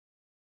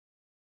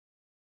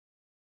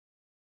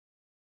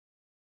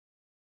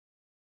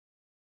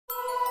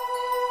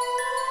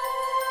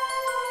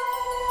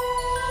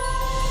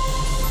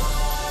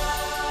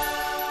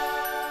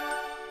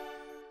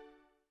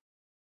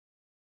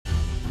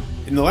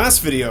In the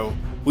last video,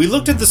 we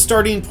looked at the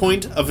starting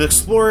point of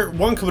explorer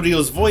Juan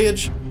Cabrillo's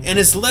voyage and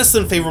his less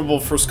than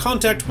favorable first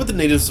contact with the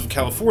natives of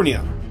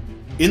California.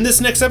 In this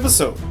next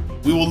episode,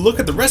 we will look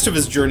at the rest of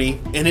his journey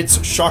and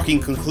its shocking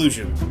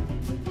conclusion.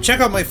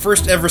 Check out my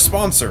first ever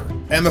sponsor,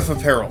 MF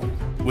Apparel.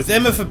 With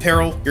MF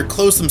Apparel, your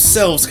clothes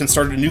themselves can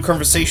start a new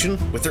conversation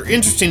with their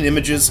interesting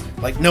images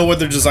like no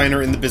other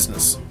designer in the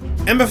business.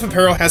 MF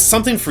Apparel has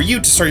something for you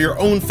to start your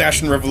own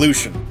fashion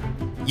revolution.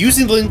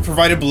 Using the link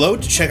provided below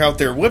to check out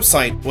their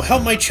website will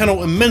help my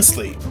channel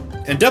immensely,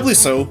 and doubly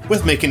so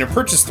with making a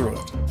purchase through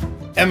it.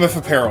 MF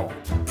Apparel.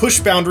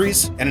 Push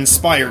boundaries and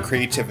inspire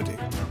creativity.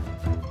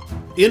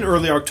 In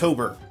early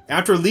October,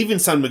 after leaving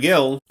San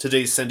Miguel,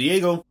 today's San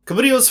Diego,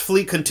 Cabrillo's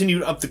fleet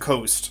continued up the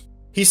coast.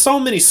 He saw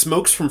many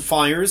smokes from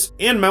fires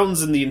and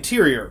mountains in the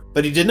interior,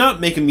 but he did not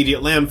make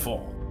immediate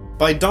landfall.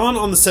 By dawn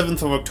on the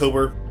 7th of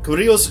October,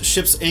 Cabrillo's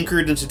ships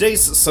anchored in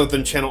today's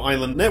southern Channel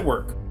Island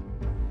network.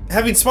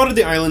 Having spotted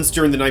the islands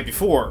during the night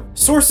before,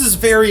 sources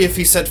vary if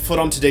he set foot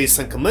on today's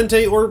San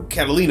Clemente or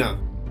Catalina,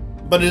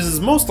 but it is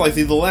most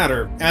likely the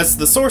latter, as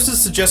the sources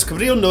suggest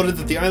Cabrillo noted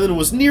that the island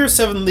was near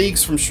 7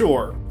 leagues from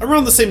shore,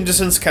 around the same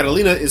distance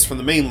Catalina is from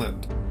the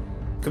mainland.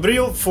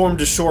 Cabrillo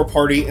formed a shore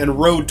party and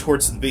rowed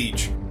towards the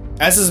beach.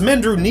 As his men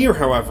drew near,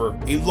 however,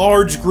 a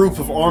large group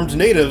of armed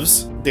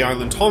natives, the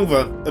island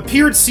Tongva,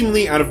 appeared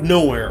seemingly out of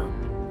nowhere.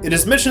 It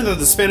is mentioned that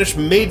the Spanish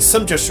made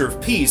some gesture of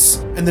peace,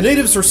 and the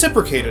natives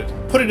reciprocated,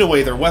 putting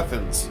away their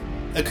weapons.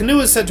 A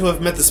canoe is said to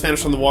have met the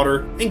Spanish on the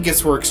water, and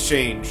gifts were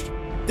exchanged.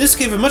 This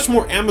gave a much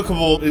more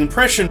amicable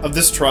impression of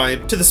this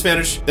tribe to the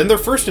Spanish than their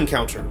first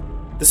encounter.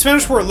 The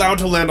Spanish were allowed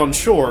to land on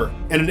shore,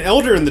 and an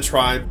elder in the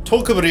tribe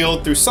told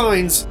Cabrillo through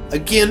signs,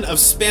 again of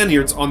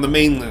Spaniards on the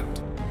mainland.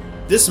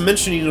 This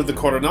mentioning of the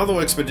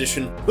Coronado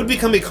expedition would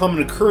become a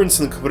common occurrence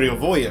in the Cabrillo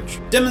voyage,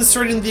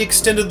 demonstrating the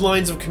extended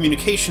lines of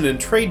communication and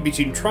trade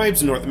between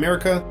tribes in North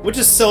America, which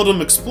is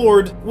seldom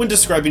explored when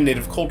describing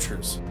native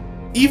cultures.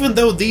 Even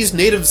though these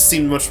natives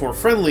seemed much more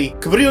friendly,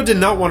 Cabrillo did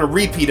not want a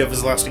repeat of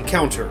his last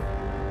encounter.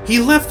 He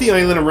left the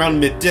island around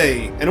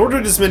midday and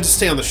ordered his men to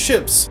stay on the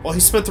ships while he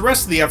spent the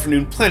rest of the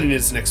afternoon planning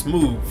his next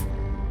move.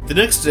 The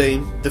next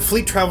day, the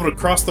fleet traveled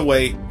across the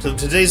way to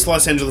today's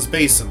Los Angeles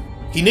basin.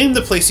 He named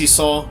the place he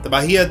saw the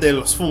Bahia de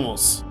los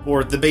Fumos,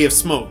 or the Bay of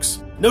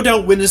Smokes, no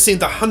doubt witnessing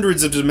the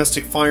hundreds of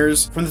domestic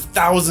fires from the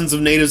thousands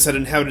of natives that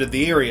inhabited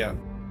the area.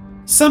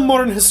 Some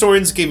modern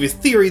historians gave a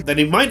theory that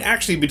he might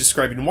actually be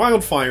describing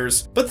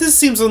wildfires, but this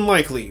seems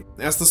unlikely,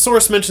 as the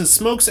source mentions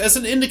smokes as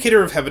an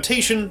indicator of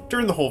habitation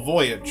during the whole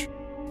voyage.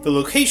 The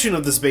location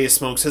of this Bay of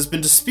Smokes has been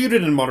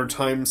disputed in modern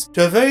times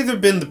to have either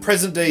been the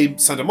present-day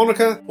Santa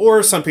Monica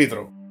or San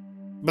Pedro.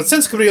 But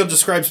since Cabrillo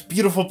describes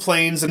beautiful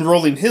plains and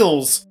rolling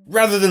hills,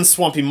 rather than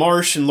swampy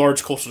marsh and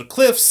large coastal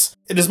cliffs,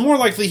 it is more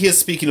likely he is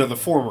speaking of the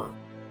former.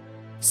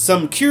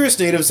 Some curious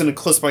natives in a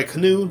close-by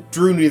canoe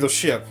drew near the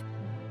ship.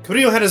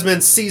 Cabrillo had his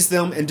men seize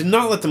them and did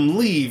not let them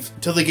leave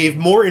until they gave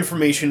more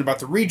information about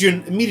the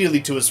region immediately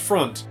to his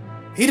front.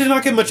 He did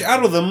not get much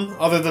out of them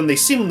other than they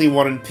seemingly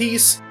wanted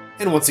peace,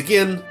 and once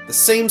again, the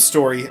same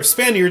story of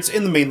Spaniards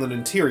in the mainland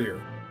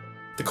interior.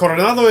 The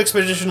Coronado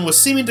expedition was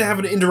seeming to have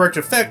an indirect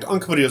effect on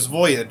Cabrillo's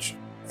voyage.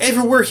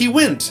 Everywhere he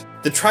went,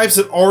 the tribes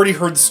had already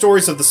heard the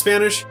stories of the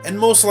Spanish, and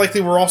most likely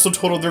were also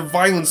told of their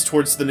violence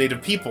towards the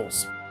native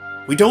peoples.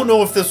 We don't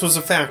know if this was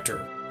a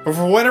factor, but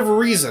for whatever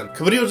reason,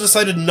 Cabrillo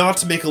decided not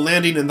to make a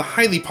landing in the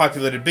highly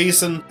populated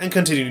basin and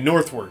continued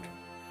northward.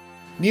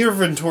 Near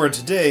Ventura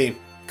today,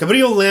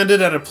 Cabrillo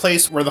landed at a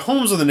place where the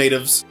homes of the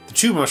natives, the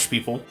Chumash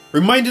people,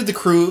 reminded the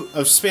crew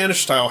of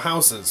Spanish-style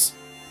houses.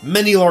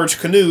 Many large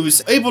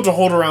canoes, able to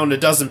hold around a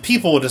dozen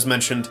people it is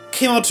mentioned,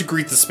 came out to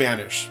greet the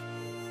Spanish.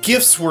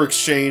 Gifts were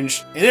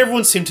exchanged, and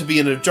everyone seemed to be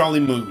in a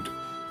jolly mood.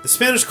 The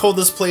Spanish called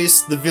this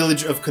place the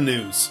Village of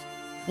Canoes.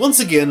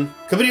 Once again,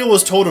 Cabrillo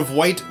was told of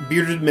white,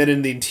 bearded men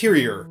in the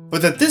interior,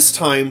 but at this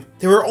time,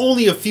 they were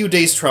only a few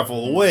days'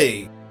 travel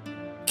away.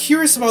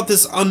 Curious about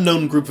this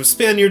unknown group of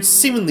Spaniards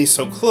seemingly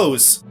so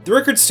close, the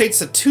record states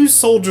that 2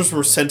 soldiers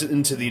were sent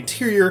into the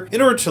interior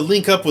in order to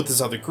link up with this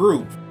other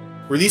group.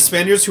 Were these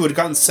Spaniards who had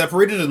gotten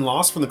separated and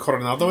lost from the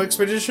Coronado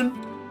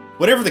expedition?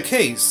 Whatever the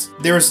case,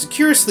 there is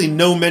curiously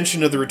no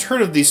mention of the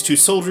return of these 2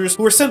 soldiers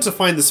who were sent to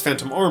find this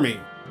phantom army.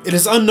 It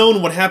is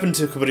unknown what happened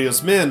to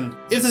Cabrillo's men,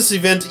 if this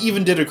event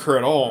even did occur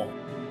at all.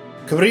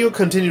 Cabrillo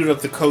continued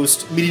up the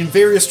coast, meeting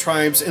various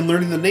tribes and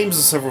learning the names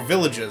of several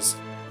villages.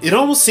 It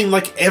almost seemed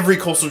like every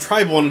coastal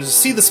tribe wanted to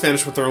see the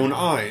Spanish with their own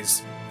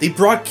eyes. They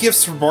brought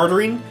gifts for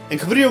bartering, and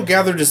Cabrillo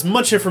gathered as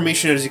much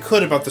information as he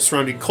could about the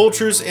surrounding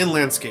cultures and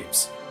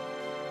landscapes.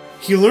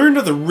 He learned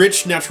of the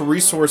rich natural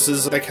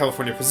resources that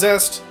California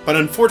possessed, but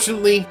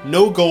unfortunately,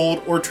 no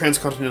gold or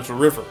transcontinental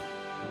river.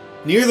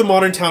 Near the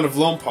modern town of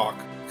Lompoc,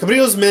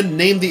 Cabrillo's men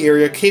named the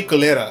area Cape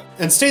Galera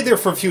and stayed there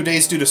for a few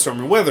days due to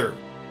stormy weather.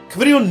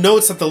 Cabrillo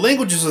notes that the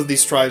languages of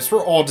these tribes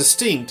were all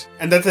distinct,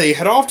 and that they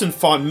had often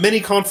fought many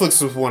conflicts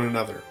with one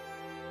another.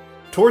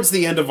 Towards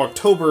the end of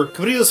October,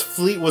 Cabrillo's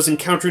fleet was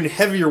encountering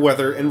heavier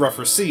weather and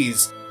rougher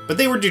seas, but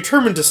they were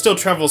determined to still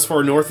travel as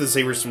far north as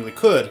they reasonably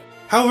could.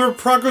 However,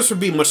 progress would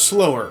be much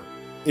slower.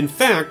 In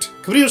fact,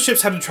 Cabrillo's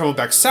ships had to travel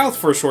back south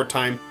for a short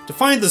time to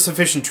find the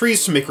sufficient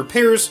trees to make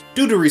repairs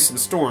due to recent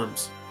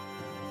storms.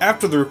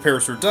 After the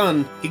repairs were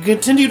done, he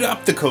continued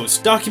up the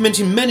coast,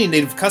 documenting many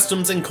native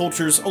customs and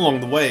cultures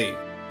along the way.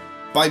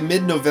 By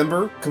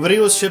mid-November,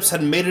 Cabrillo's ships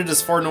had made it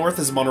as far north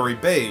as Monterey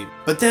Bay,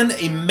 but then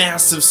a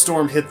massive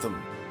storm hit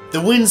them.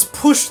 The winds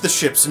pushed the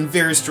ships in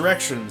various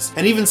directions,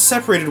 and even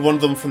separated one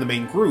of them from the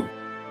main group.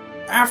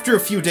 After a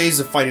few days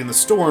of fighting the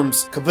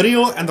storms,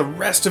 Cabrillo and the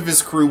rest of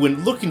his crew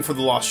went looking for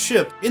the lost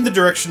ship in the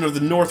direction of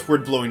the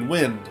northward blowing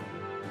wind.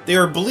 They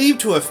are believed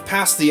to have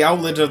passed the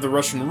outlet of the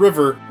Russian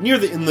River near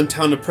the inland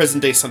town of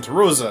present-day Santa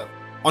Rosa.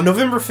 On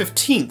November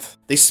 15th,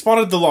 they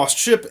spotted the lost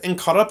ship and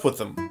caught up with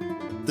them.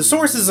 The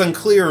source is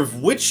unclear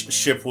of which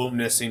ship went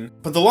missing,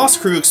 but the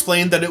lost crew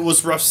explained that it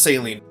was rough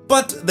sailing,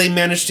 but they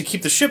managed to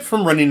keep the ship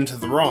from running into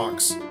the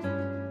rocks.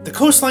 The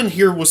coastline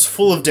here was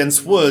full of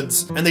dense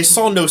woods, and they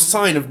saw no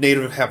sign of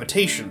native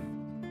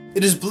habitation.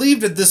 It is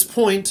believed at this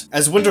point,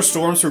 as winter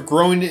storms were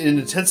growing in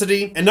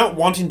intensity and not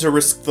wanting to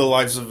risk the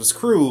lives of his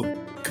crew,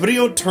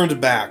 Cabrillo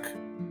turned back.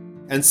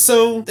 And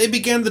so, they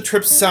began the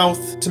trip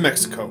south to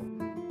Mexico.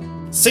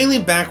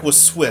 Sailing back was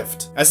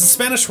swift, as the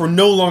Spanish were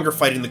no longer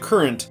fighting the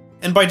current,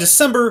 and by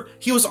December,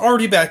 he was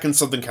already back in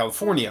Southern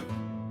California.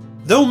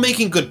 Though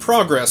making good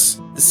progress,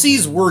 the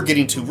seas were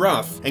getting too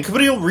rough, and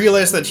Cabrillo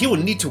realized that he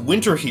would need to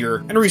winter here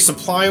and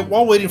resupply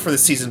while waiting for the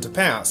season to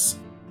pass.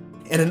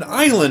 And an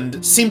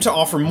island seemed to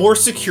offer more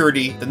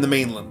security than the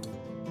mainland.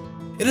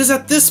 It is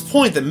at this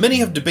point that many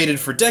have debated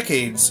for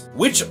decades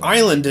which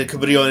island did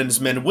Cabrillo and his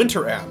men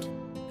winter at.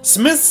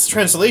 Smith's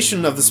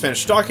translation of the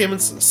Spanish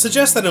documents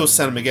suggests that it was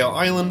San Miguel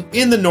Island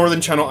in the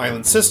northern Channel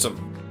Island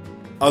system.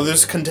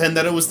 Others contend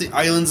that it was the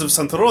islands of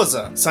Santa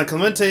Rosa, San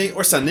Clemente,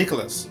 or San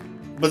Nicolas.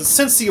 But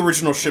since the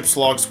original ship's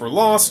logs were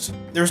lost,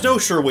 there's no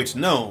sure way to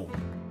know.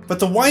 But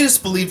the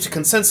widest believed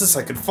consensus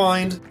I could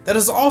find, that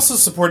is also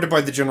supported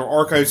by the General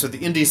Archives of the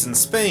Indies in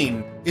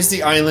Spain, is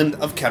the island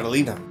of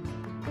Catalina.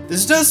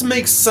 This does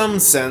make some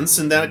sense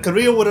in that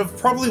Cabrillo would have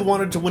probably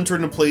wanted to winter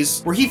in a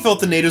place where he felt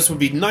the natives would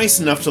be nice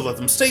enough to let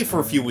them stay for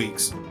a few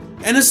weeks,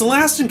 and his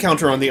last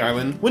encounter on the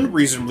island went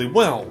reasonably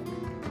well.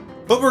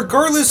 But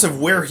regardless of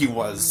where he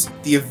was,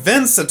 the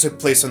events that took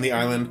place on the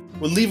island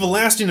would leave a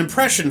lasting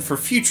impression for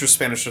future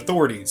Spanish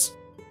authorities.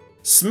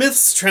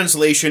 Smith's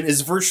translation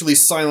is virtually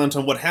silent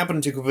on what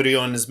happened to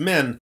Cabrillo and his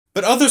men,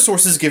 but other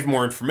sources give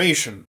more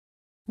information.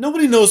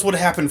 Nobody knows what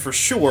happened for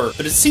sure,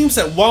 but it seems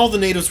that while the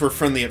natives were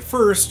friendly at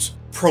first,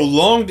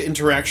 prolonged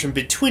interaction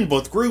between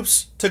both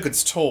groups took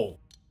its toll.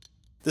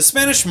 The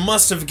Spanish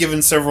must have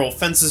given several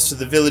offenses to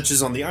the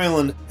villages on the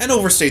island and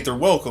overstayed their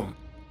welcome.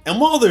 And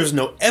while there is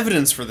no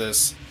evidence for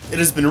this, it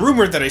has been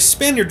rumored that a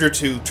Spaniard or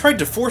two tried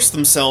to force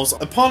themselves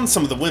upon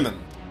some of the women.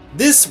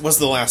 This was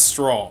the last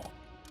straw.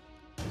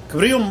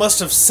 Cabrillo must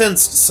have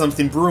sensed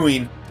something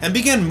brewing and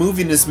began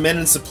moving his men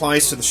and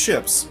supplies to the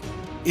ships.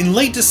 In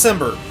late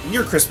December,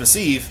 near Christmas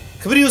Eve,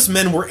 Cabrillo's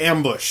men were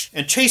ambushed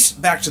and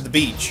chased back to the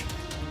beach.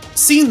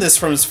 Seeing this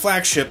from his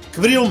flagship,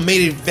 Cabrillo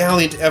made a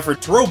valiant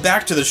effort to row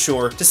back to the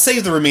shore to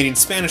save the remaining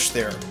Spanish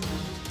there.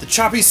 The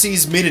choppy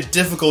seas made it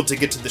difficult to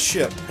get to the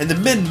ship, and the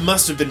men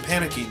must have been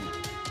panicking.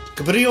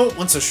 Cabrillo,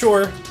 once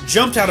ashore,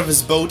 jumped out of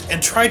his boat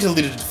and tried to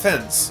lead a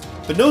defense,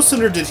 but no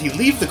sooner did he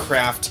leave the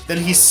craft than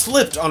he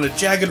slipped on a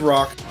jagged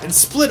rock and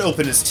split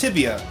open his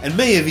tibia, and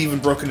may have even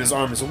broken his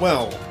arm as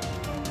well.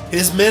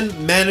 His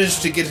men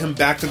managed to get him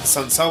back to the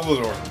San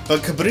Salvador,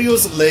 but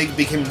Cabrillo's leg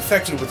became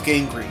infected with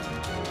gangrene.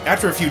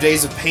 After a few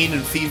days of pain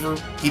and fever,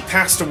 he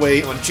passed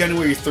away on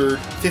January 3rd,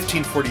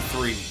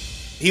 1543.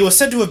 He was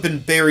said to have been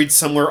buried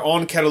somewhere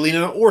on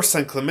Catalina or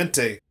San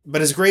Clemente,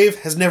 but his grave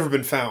has never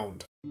been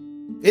found.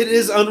 It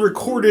is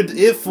unrecorded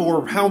if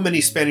or how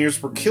many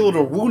Spaniards were killed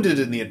or wounded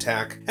in the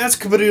attack, as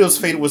Cabrillo's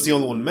fate was the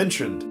only one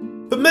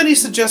mentioned, but many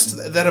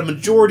suggest that a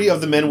majority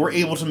of the men were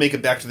able to make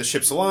it back to the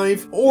ships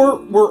alive, or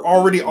were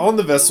already on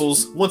the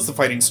vessels once the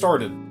fighting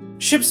started.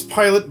 Ship's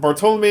pilot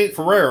Bartolome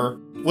Ferrer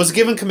was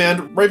given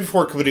command right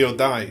before Cabrillo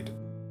died.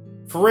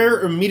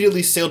 Ferrer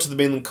immediately sailed to the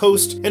mainland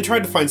coast and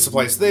tried to find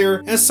supplies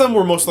there, as some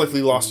were most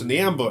likely lost in the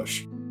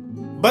ambush.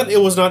 But it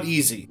was not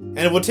easy, and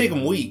it would take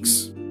him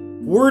weeks.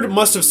 Word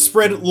must have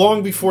spread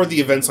long before the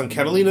events on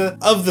Catalina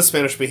of the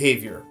Spanish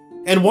behavior.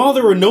 And while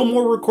there were no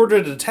more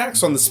recorded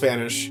attacks on the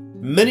Spanish,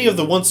 many of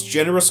the once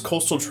generous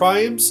coastal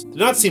tribes did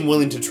not seem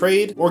willing to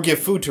trade or give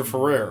food to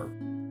Ferrer.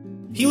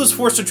 He was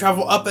forced to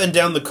travel up and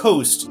down the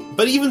coast,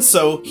 but even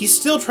so, he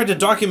still tried to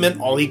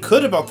document all he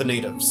could about the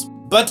natives.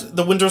 But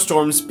the winter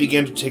storms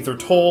began to take their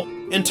toll,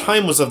 and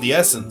time was of the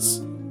essence.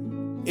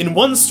 In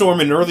one storm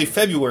in early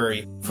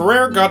February,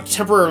 Ferrer got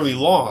temporarily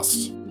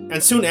lost,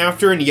 and soon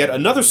after, in yet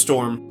another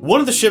storm, one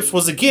of the ships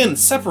was again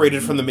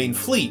separated from the main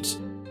fleet.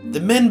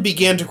 The men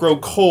began to grow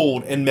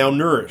cold and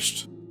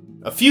malnourished.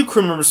 A few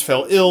crew members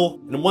fell ill,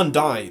 and one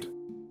died.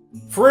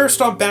 Ferrer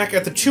stopped back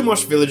at the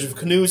Chumash village of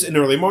canoes in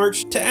early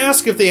March to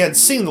ask if they had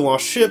seen the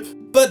lost ship,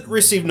 but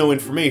received no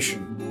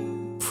information.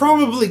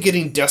 Probably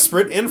getting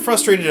desperate and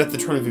frustrated at the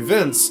turn of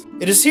events,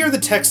 it is here the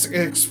text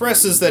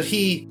expresses that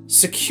he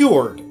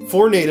secured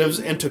 4 natives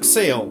and took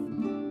sail.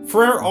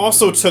 Ferrer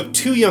also took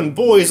 2 young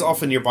boys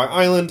off a nearby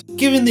island,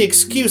 giving the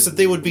excuse that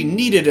they would be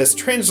needed as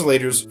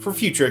translators for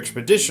future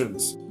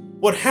expeditions.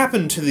 What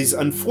happened to these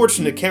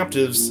unfortunate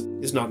captives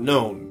is not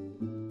known.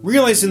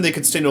 Realizing they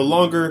could stay no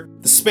longer,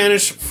 the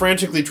Spanish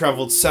frantically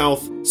traveled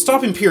south,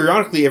 stopping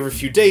periodically every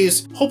few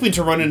days, hoping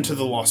to run into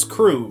the lost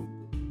crew.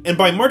 And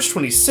by March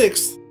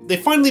 26th, they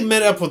finally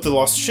met up with the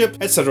lost ship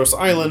at Cedros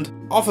Island,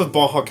 off of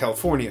Baja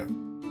California.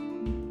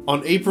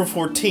 On April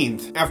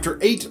 14th, after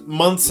 8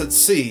 months at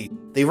sea,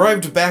 they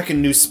arrived back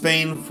in New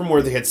Spain from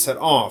where they had set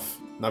off,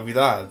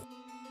 Navidad.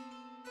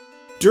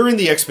 During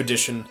the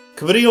expedition,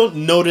 Cabrillo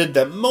noted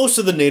that most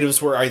of the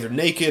natives were either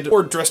naked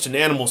or dressed in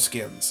animal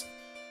skins.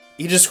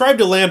 He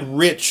described a land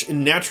rich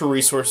in natural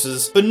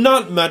resources, but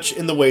not much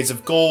in the ways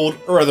of gold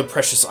or other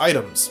precious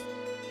items.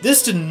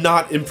 This did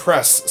not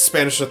impress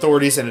Spanish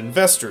authorities and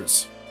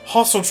investors.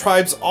 Hostile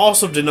tribes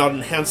also did not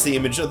enhance the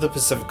image of the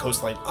Pacific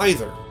coastline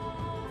either.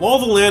 While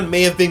the land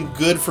may have been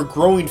good for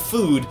growing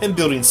food and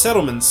building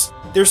settlements,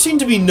 there seemed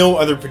to be no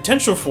other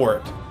potential for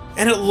it,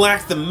 and it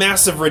lacked the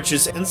massive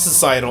riches and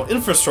societal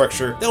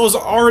infrastructure that was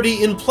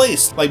already in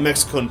place like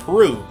Mexico and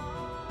Peru.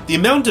 The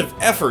amount of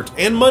effort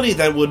and money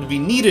that would be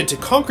needed to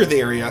conquer the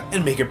area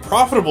and make it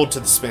profitable to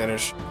the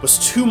Spanish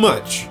was too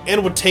much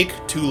and would take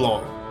too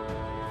long.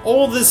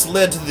 All this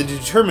led to the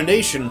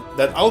determination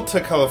that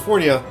Alta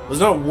California was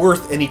not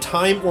worth any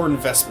time or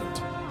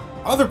investment.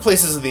 Other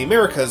places in the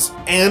Americas,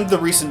 and the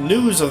recent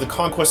news of the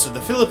conquest of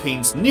the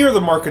Philippines near the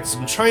markets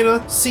in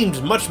China,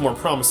 seemed much more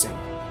promising.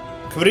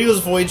 Cabrillo's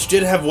voyage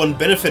did have one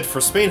benefit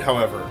for Spain,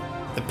 however: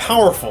 the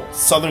powerful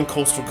southern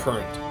coastal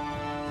current.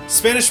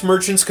 Spanish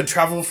merchants could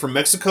travel from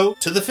Mexico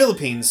to the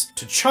Philippines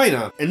to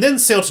China, and then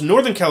sail to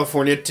Northern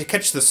California to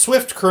catch the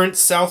swift current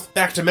south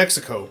back to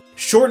Mexico,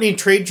 shortening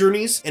trade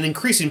journeys and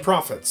increasing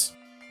profits.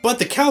 But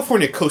the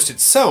California coast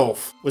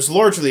itself was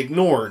largely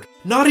ignored,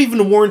 not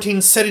even warranting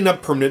setting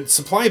up permanent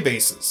supply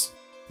bases.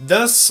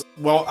 Thus,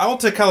 while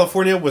Alta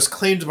California was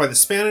claimed by the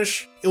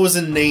Spanish, it was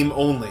in name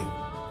only.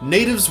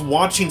 Natives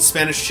watching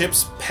Spanish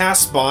ships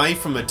pass by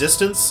from a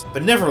distance,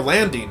 but never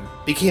landing,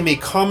 became a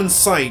common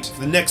sight for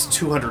the next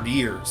 200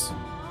 years.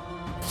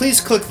 Please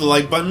click the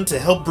like button to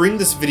help bring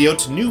this video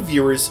to new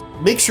viewers,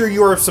 make sure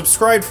you are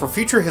subscribed for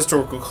future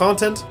historical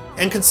content,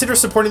 and consider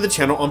supporting the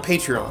channel on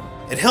Patreon.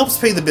 It helps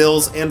pay the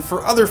bills and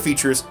for other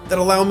features that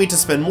allow me to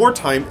spend more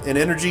time and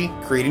energy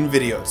creating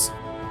videos.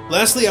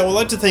 Lastly, I would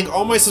like to thank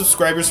all my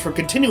subscribers for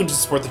continuing to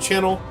support the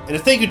channel, and a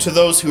thank you to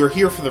those who are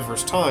here for the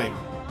first time.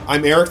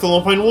 I'm Eric the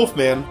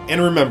LonePineWolfman,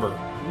 and remember,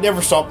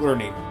 never stop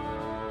learning.